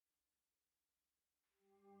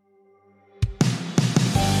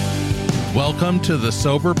Welcome to the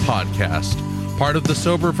Sober Podcast, part of the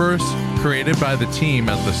Soberverse, created by the team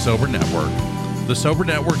at the Sober Network. The Sober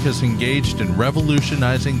Network is engaged in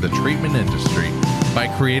revolutionizing the treatment industry by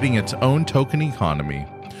creating its own token economy.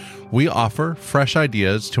 We offer fresh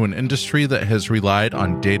ideas to an industry that has relied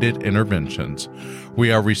on dated interventions.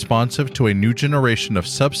 We are responsive to a new generation of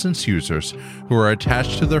substance users who are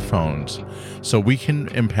attached to their phones, so we can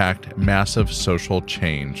impact massive social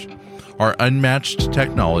change. Our unmatched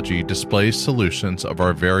technology displays solutions of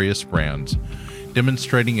our various brands,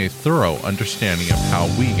 demonstrating a thorough understanding of how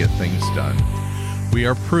we get things done. We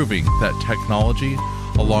are proving that technology,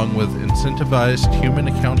 along with incentivized human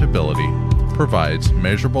accountability, provides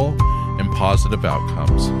measurable and positive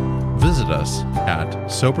outcomes. Visit us at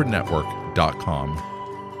sobernetwork.com.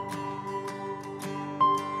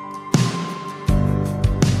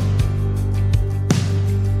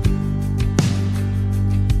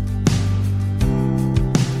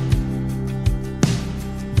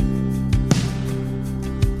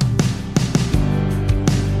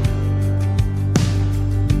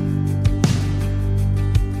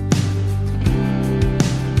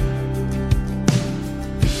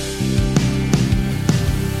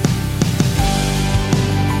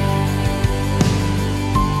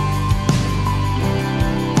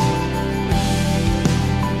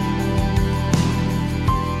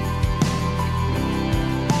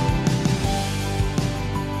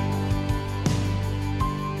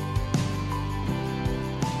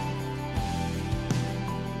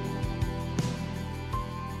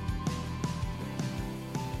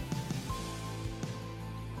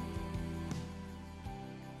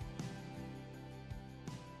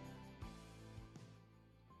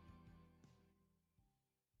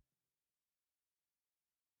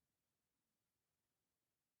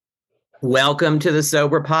 Welcome to the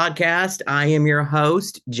Sober Podcast. I am your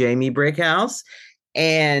host, Jamie Brickhouse.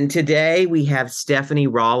 And today we have Stephanie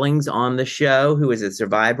Rawlings on the show, who is a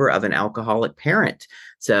survivor of an alcoholic parent.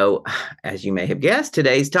 So, as you may have guessed,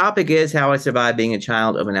 today's topic is how I survived being a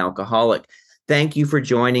child of an alcoholic. Thank you for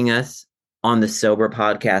joining us on the Sober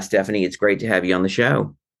Podcast, Stephanie. It's great to have you on the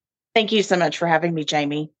show. Thank you so much for having me,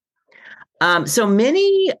 Jamie. So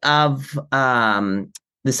many of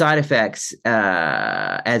the side effects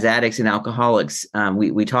as addicts and alcoholics,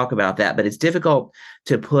 we talk about that, but it's difficult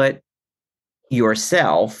to put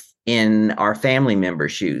yourself in our family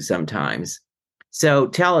member's shoes sometimes. So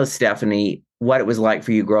tell us, Stephanie, what it was like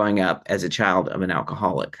for you growing up as a child of an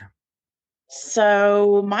alcoholic.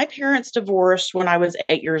 So my parents divorced when I was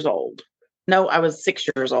 8 years old. No, I was 6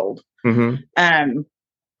 years old. Mm-hmm.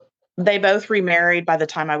 They both remarried by the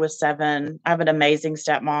time I was 7. I have an amazing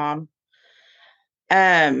stepmom.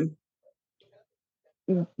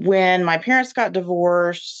 When my parents got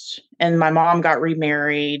divorced and my mom got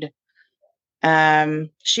remarried,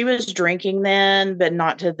 she was drinking then, but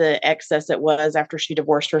not to the excess it was after she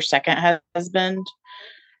divorced her second husband.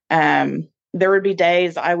 There would be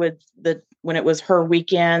days when it was her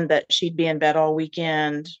weekend that she'd be in bed all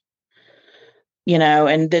weekend,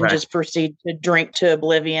 and then just proceed to drink to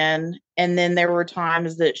oblivion. And then there were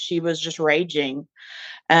times that she was just raging.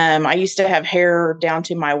 I used to have hair down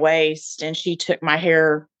to my waist, and she took my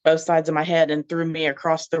hair, both sides of my head, and threw me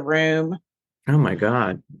across the room. Oh my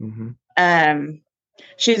God. Mm-hmm.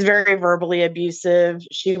 She's very verbally abusive.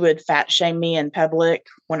 She would fat shame me in public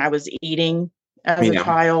when I was eating as a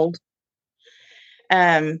child.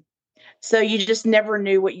 So you just never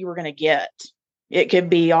knew what you were going to get. It could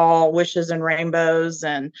be all wishes and rainbows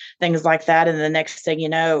and things like that. And the next thing you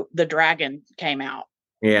know, the dragon came out.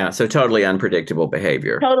 Yeah. So totally unpredictable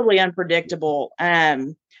behavior. Totally unpredictable.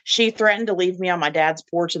 She threatened to leave me on my dad's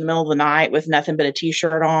porch in the middle of the night with nothing but a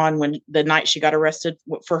t-shirt on when the night she got arrested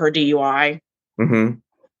for her DUI. Mm-hmm.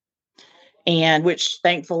 And which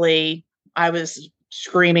thankfully I was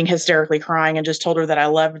screaming, hysterically crying, and just told her that I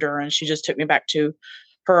loved her. And she just took me back to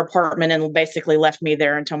her apartment and basically left me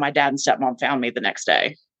there until my dad and stepmom found me the next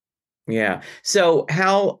day. Yeah. So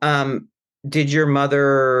how, did your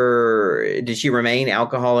mother, did she remain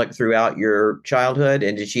alcoholic throughout your childhood?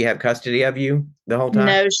 And did she have custody of you the whole time?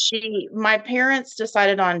 No, my parents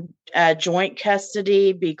decided on joint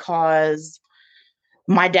custody because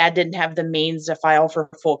my dad didn't have the means to file for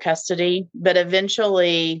full custody. But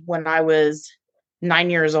eventually, when I was 9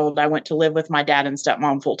 years old, I went to live with my dad and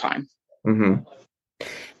stepmom full time. Mm-hmm.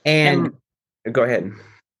 And go ahead.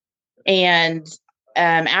 And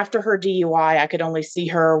after her DUI, I could only see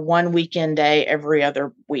her one weekend day every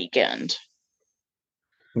other weekend.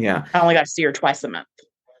 Yeah. I only got to see her twice a month.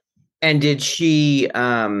 And did she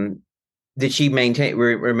remain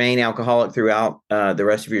alcoholic throughout the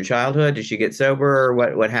rest of your childhood? Did she get sober, or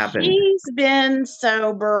what happened? She's been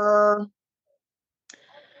sober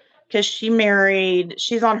because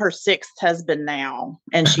she's on her 6th husband now,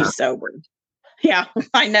 and she's sober. Yeah,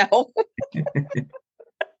 I know.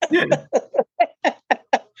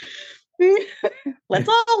 Let's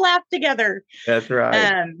all laugh together. That's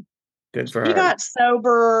right. Good for her. She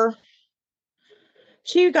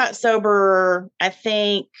got sober, I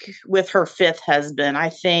think, with her 5th husband. I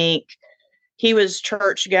think he was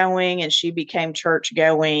church going and she became church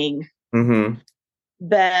going. Mm-hmm.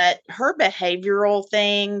 But her behavioral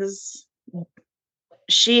things,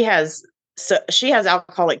 she has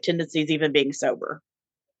alcoholic tendencies even being sober.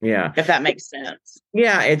 Yeah. If that makes sense.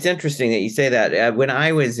 Yeah, it's interesting that you say that. When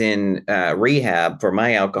I was in rehab for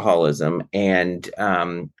my alcoholism, and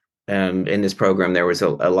in this program, there was a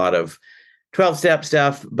lot of 12-step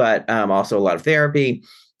stuff, but also a lot of therapy.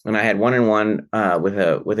 And I had one-on-one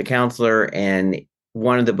with a counselor, and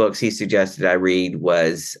one of the books he suggested I read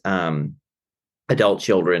was Adult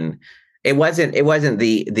Children. It wasn't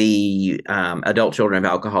the Adult Children of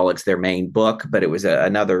Alcoholics, their main book, but it was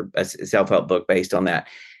another self-help book based on that.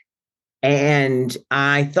 And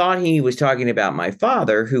I thought he was talking about my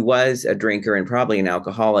father, who was a drinker and probably an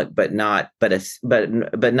alcoholic, but not abusive,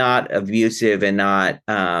 and not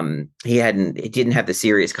it didn't have the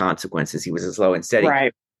serious consequences. He was a slow and steady.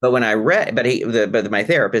 Right. But when I read, but my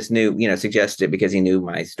therapist knew, suggested it because he knew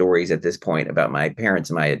my stories at this point about my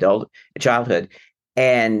parents and my adult childhood.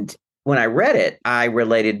 And when I read it, I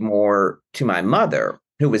related more to my mother,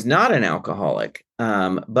 who was not an alcoholic,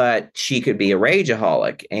 but she could be a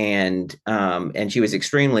rageaholic, and she was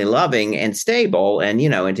extremely loving and stable, and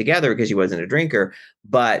together because she wasn't a drinker,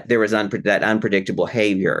 but there was that unpredictable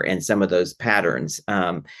behavior and some of those patterns.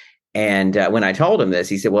 And when I told him this,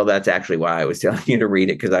 he said, "Well, that's actually why I was telling you to read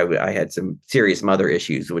it, because I had some serious mother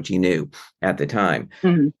issues, which he knew at the time."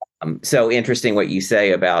 Mm-hmm. So interesting what you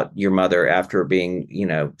say about your mother after being,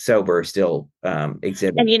 sober, still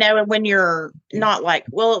exhibiting. And, when you're not like,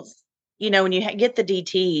 well, when you get the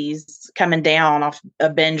DTs coming down off a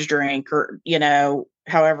binge drink, or,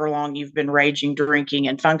 however long you've been raging, drinking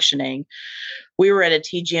and functioning. We were at a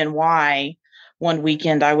TGNY one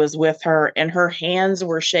weekend. I was with her, and her hands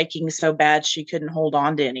were shaking so bad she couldn't hold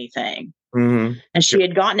on to anything. Mm-hmm. And she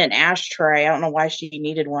had gotten an ashtray. I don't know why she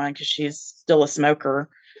needed one, because she's still a smoker.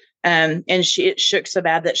 And it shook so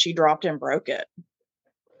bad that she dropped and broke it.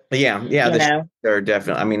 Yeah. They're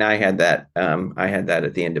definitely. I mean, I had that. I had that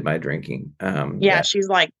at the end of my drinking. She's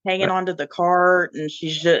like hanging onto the cart,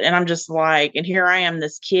 and I'm just like, and here I am,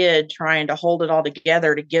 this kid trying to hold it all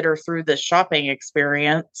together to get her through the shopping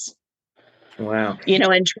experience. Wow.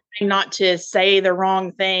 And trying not to say the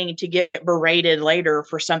wrong thing to get berated later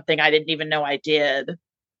for something I didn't even know I did.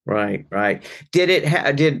 Right. Did it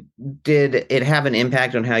have an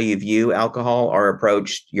impact on how you view alcohol or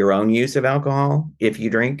approach your own use of alcohol if you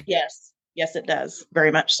drink? Yes, it does.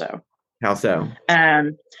 Very much so. How so? I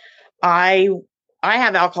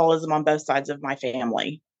have alcoholism on both sides of my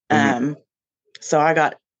family. Mm-hmm. So I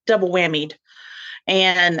got double whammied.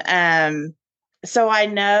 And so I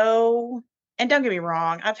know, and don't get me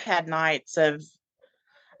wrong, I've had nights of,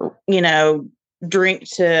 drink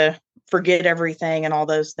to forget everything and all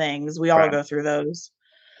those things. We all go through those,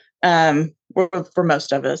 for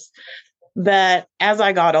most of us. But as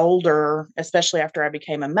I got older, especially after I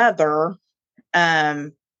became a mother,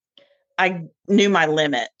 I knew my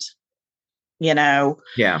limit. Yeah.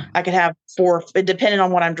 I could have depending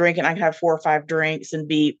on what I'm drinking, I could have 4 or 5 drinks and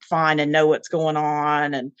be fine and know what's going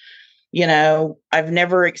on. And, I've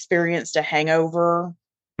never experienced a hangover.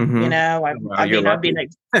 Mm-hmm.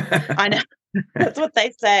 I know. That's what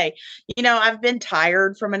they say. I've been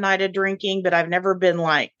tired from a night of drinking, but I've never been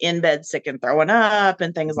like in bed sick and throwing up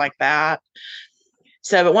and things like that.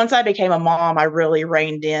 So, but once I became a mom, I really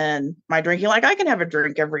reined in my drinking. Like, I can have a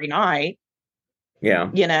drink every night. Yeah.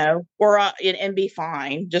 Or and be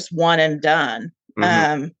fine. Just one and done.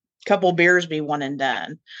 Mm-hmm. Couple beers, be one and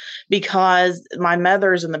done, because my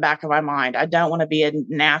mother's in the back of my mind. I don't want to be a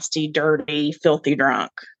nasty, dirty, filthy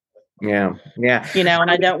drunk. Yeah. And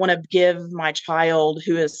I don't want to give my child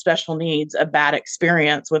who has special needs a bad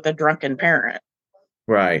experience with a drunken parent.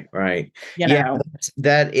 Right.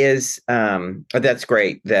 That is, that's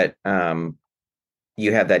great that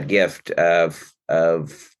you have that gift of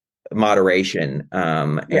moderation,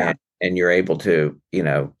 and you're able to,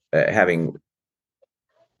 having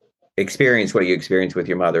experienced what you experienced with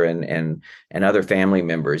your mother and other family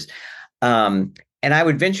members. And I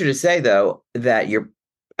would venture to say, though, that you're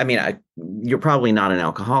probably not an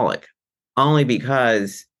alcoholic, only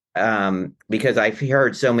because I've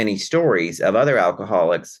heard so many stories of other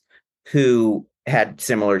alcoholics who had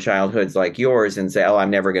similar childhoods like yours and say, "Oh, I'm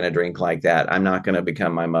never going to drink like that. I'm not going to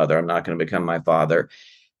become my mother. I'm not going to become my father."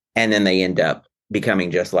 and then they end up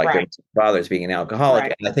becoming just like their Right. fathers, being an alcoholic.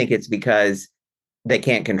 Right. And I think it's because they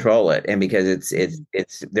can't control it, and because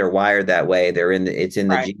it's they're wired that way. It's in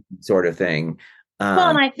the Right. gene sort of thing. Well,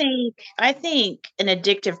 and I think an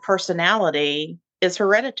addictive personality is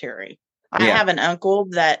hereditary. I Yeah. have an uncle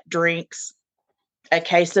that drinks a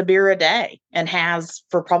case of beer a day and has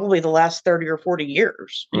for probably the last 30 or 40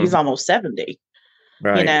 years. He's Mhm. almost 70,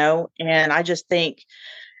 Right. and I just think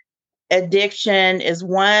addiction is a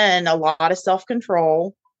lot of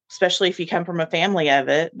self-control, especially if you come from a family of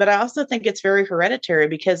it. But I also think it's very hereditary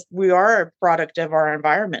because we are a product of our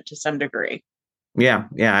environment to some degree. Yeah,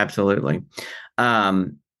 yeah, absolutely.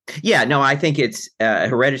 Um, yeah, no, I think it's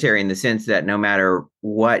hereditary in the sense that no matter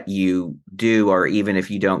what you do, or even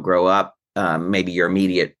if you don't grow up, maybe your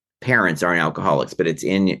immediate parents aren't alcoholics, but it's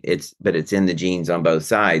in the genes on both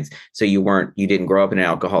sides. So you didn't grow up in an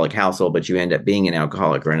alcoholic household, but you end up being an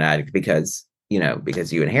alcoholic or an addict because you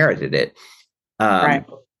inherited it. Right.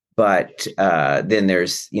 But then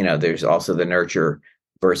there's also the nurture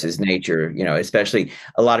versus nature, especially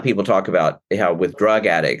a lot of people talk about how with drug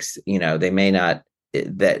addicts, they may not,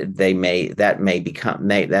 that may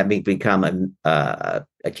become a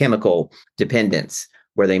chemical dependence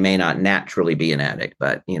where they may not naturally be an addict,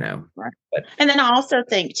 but Right. but And then I also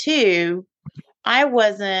think too, I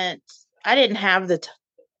didn't have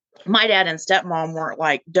my dad and stepmom weren't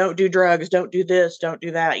like, don't do drugs, don't do this, don't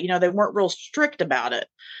do that. They weren't real strict about it.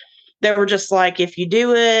 They were just like, if you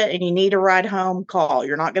do it and you need a ride home, call.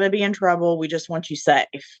 You're not going to be in trouble. We just want you safe.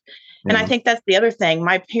 And I yeah. think that's the other thing.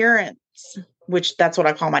 My parents, which that's what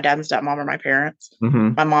I call my dad and stepmom, are my parents.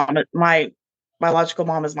 Mm-hmm. My mom, my biological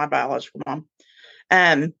mom is my biological mom.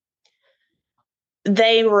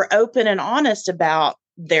 They were open and honest about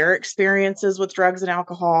their experiences with drugs and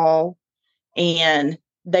alcohol, and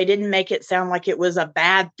they didn't make it sound like it was a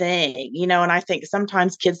bad thing, and I think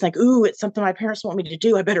sometimes kids think, ooh, it's something my parents want me to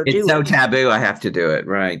do. I better It's do so it. taboo. I have to do it.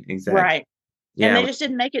 Right. Exactly. Right. And Yeah. they just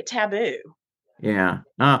didn't make it taboo. Yeah.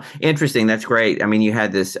 Oh, interesting. That's great. I mean, you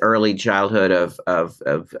had this early childhood of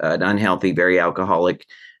an unhealthy, very alcoholic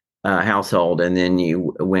household, and then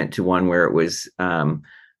you went to one where it was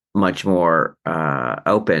much more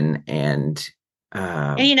open and.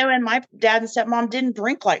 And my dad and stepmom didn't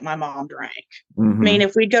drink like my mom drank. Mm-hmm. I mean,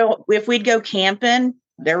 if we'd go camping,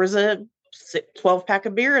 there was a 12-pack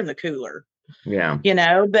of beer in the cooler. Yeah.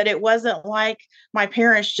 But it wasn't like my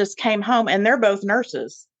parents just came home, and they're both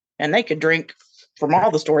nurses and they could drink from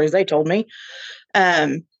all the stories they told me.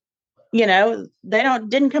 They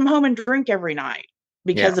didn't come home and drink every night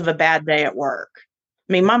because of a bad day at work.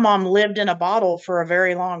 I mean, my mom lived in a bottle for a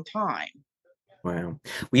very long time. Wow.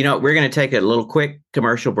 Well, we're going to take a little quick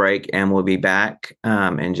commercial break, and we'll be back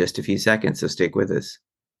in just a few seconds. So stick with us.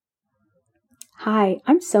 Hi,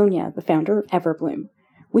 I'm Sonia, the founder of Everbloom.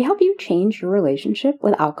 We help you change your relationship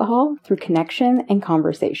with alcohol through connection and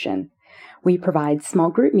conversation. We provide small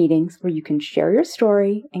group meetings where you can share your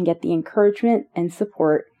story and get the encouragement and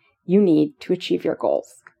support you need to achieve your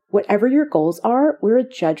goals. Whatever your goals are, we're a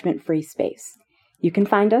judgment-free space. You can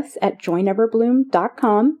find us at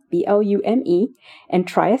joineverbloom.com, BLUME, and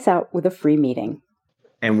try us out with a free meeting.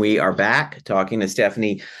 And we are back talking to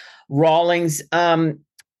Stephanie Rawlings. Have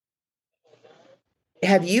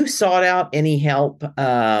you sought out any help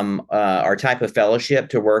or type of fellowship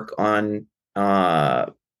to work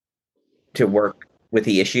with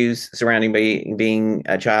the issues surrounding being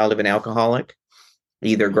a child of an alcoholic,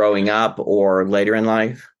 either growing up or later in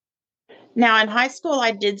life? Now, in high school,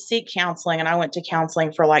 I did seek counseling, and I went to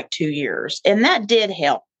counseling for like 2 years. And that did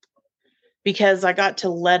help because I got to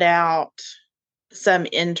let out some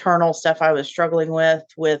internal stuff I was struggling with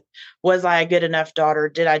was I a good enough daughter?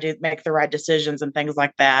 Did I make the right decisions and things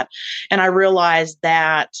like that? And I realized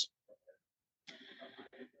that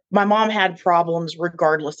my mom had problems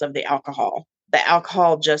regardless of the alcohol. The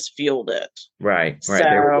alcohol just fueled it. Right. So,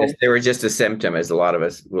 they were just a symptom, as a lot of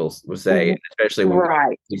us will say, especially when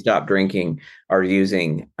we stop drinking or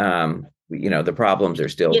using. The problems are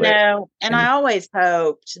still there. And I always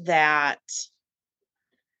hoped that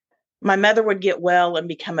my mother would get well and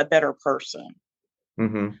become a better person.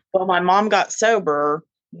 Mm-hmm. Well, my mom got sober,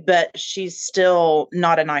 but she's still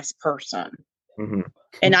not a nice person. Mm-hmm.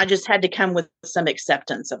 And I just had to come with some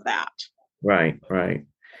acceptance of that. Right.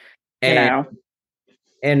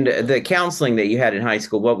 And the counseling that you had in high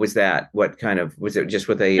school, what was that? What kind of, was it just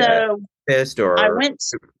with a therapist, or?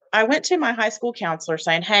 I went to my high school counselor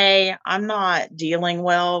saying, hey, I'm not dealing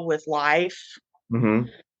well with life. Mm-hmm.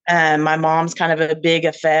 My mom's kind of a big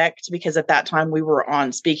effect because at that time we were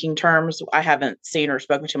on speaking terms. I haven't seen or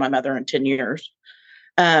spoken to my mother in 10 years.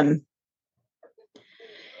 And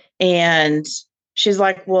she's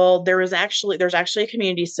like, well, there's actually a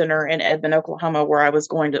community center in Edmond, Oklahoma, where I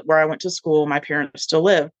went to school. My parents still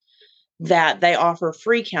live, that they offer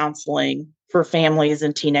free counseling for families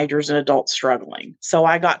and teenagers and adults struggling. So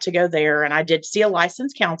I got to go there, and I did see a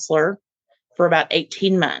licensed counselor for about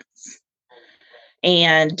 18 months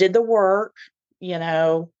and did the work,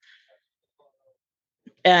 it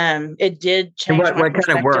did change. What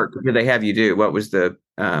kind of work did they have you do? What was the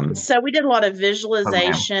so we did a lot of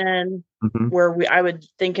visualization where I would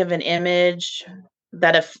think of an image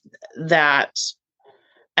that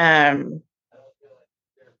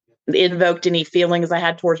invoked any feelings I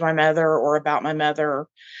had towards my mother or about my mother,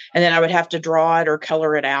 and then I would have to draw it or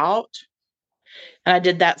color it out. And I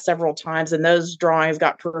did that several times, and those drawings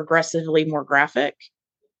got progressively more graphic.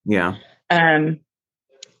 Yeah.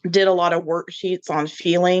 Did a lot of worksheets on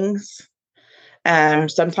feelings.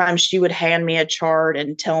 Sometimes she would hand me a chart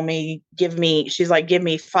and give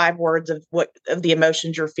me 5 words of the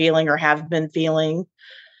emotions you're feeling or have been feeling.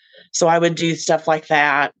 So I would do stuff like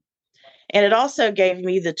that. And it also gave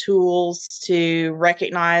me the tools to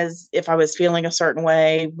recognize if I was feeling a certain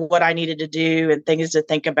way, what I needed to do, and things to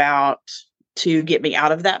think about to get me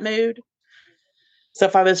out of that mood. So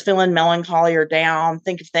if I was feeling melancholy or down,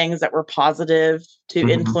 think of things that were positive to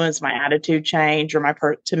influence my attitude change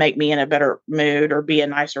or to make me in a better mood or be a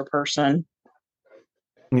nicer person.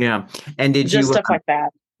 Yeah. And did just you stuff like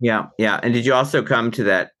that? Yeah. Yeah. And did you also come to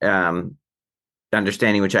that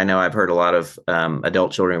understanding, which I know I've heard a lot of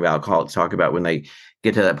adult children of alcoholics talk about, when they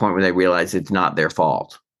get to that point where they realize it's not their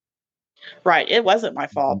fault? Right. It wasn't my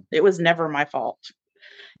fault. It was never my fault.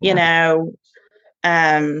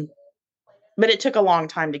 But it took a long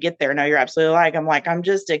time to get there. No, you're absolutely right. I'm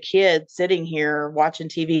just a kid sitting here watching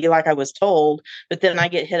TV like I was told, but then I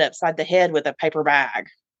get hit upside the head with a paper bag,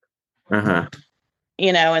 and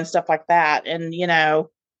stuff like that. And,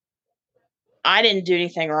 I didn't do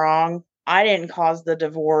anything wrong. I didn't cause the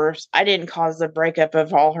divorce. I didn't cause the breakup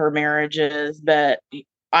of all her marriages, but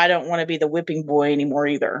I don't want to be the whipping boy anymore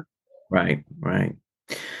either. Right. Right.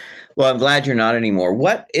 Well, I'm glad you're not anymore.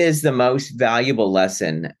 What is the most valuable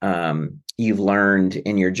lesson you've learned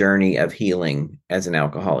in your journey of healing as an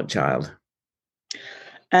alcoholic child?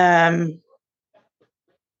 I'm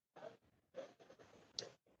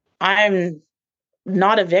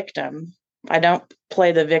not a victim. I don't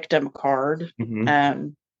play the victim card.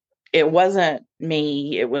 It wasn't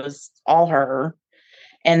me. It was all her.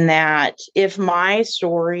 And that if my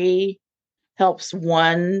story helps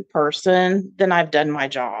one person, then I've done my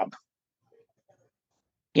job.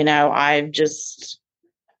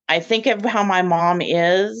 I think of how my mom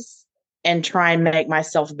is and try and make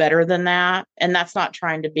myself better than that. And that's not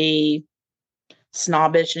trying to be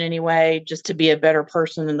snobbish in any way, just to be a better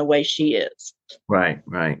person than the way she is. Right,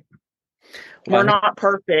 right. We're not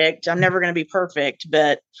perfect. I'm never going to be perfect,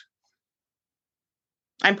 but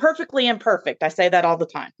I'm perfectly imperfect. I say that all the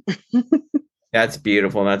time. That's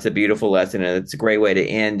beautiful. That's a beautiful lesson. And it's a great way to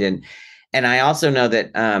end. And I also know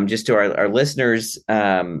that just to our listeners,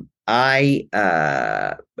 I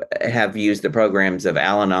have used the programs of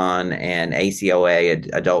Al-Anon and ACOA,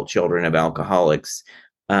 Adult Children of Alcoholics,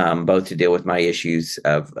 both to deal with my issues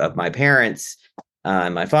of my parents,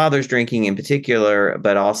 my father's drinking in particular,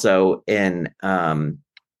 but also in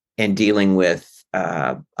dealing with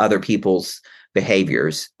other people's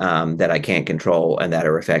behaviors that I can't control and that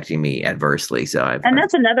are affecting me adversely. And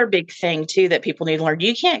that's another big thing too that people need to learn.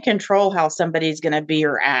 You can't control how somebody's going to be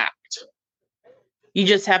or act. You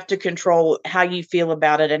just have to control how you feel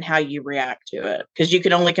about it and how you react to it, because you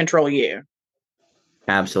can only control you.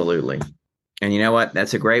 Absolutely. And you know what?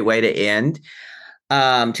 That's a great way to end.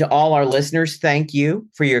 To all our listeners, thank you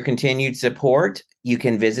for your continued support. You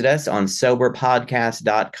can visit us on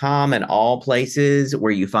soberpodcast.com and all places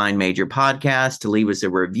where you find major podcasts to leave us a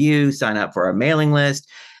review, sign up for our mailing list.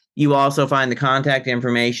 You also find the contact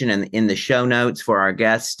information in the show notes for our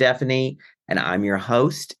guest, Stephanie. And I'm your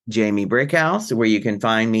host, Jamie Brickhouse, where you can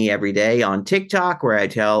find me every day on TikTok, where I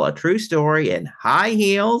tell a true story in high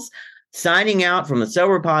heels. Signing out from the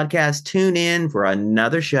Sober Podcast. Tune in for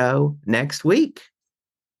another show next week.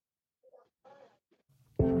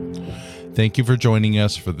 Thank you for joining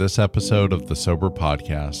us for this episode of the Sober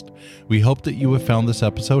Podcast. We hope that you have found this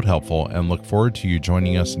episode helpful and look forward to you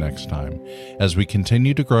joining us next time. As we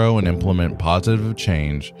continue to grow and implement positive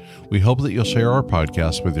change, we hope that you'll share our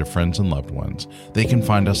podcast with your friends and loved ones. They can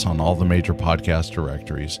find us on all the major podcast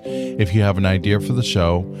directories. If you have an idea for the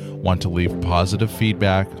show, want to leave positive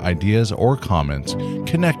feedback, ideas, or comments,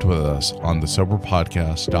 connect with us on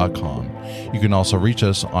thesoberpodcast.com. You can also reach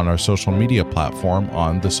us on our social media platform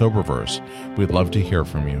on The Soberverse. We'd love to hear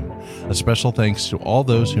from you. A special thanks to all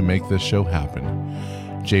those who make this show happen.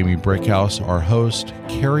 Jamie Brickhouse, our host,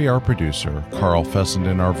 Carrie, our producer, Carl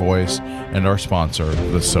Fessenden, our voice, and our sponsor,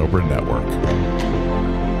 the Sober Network.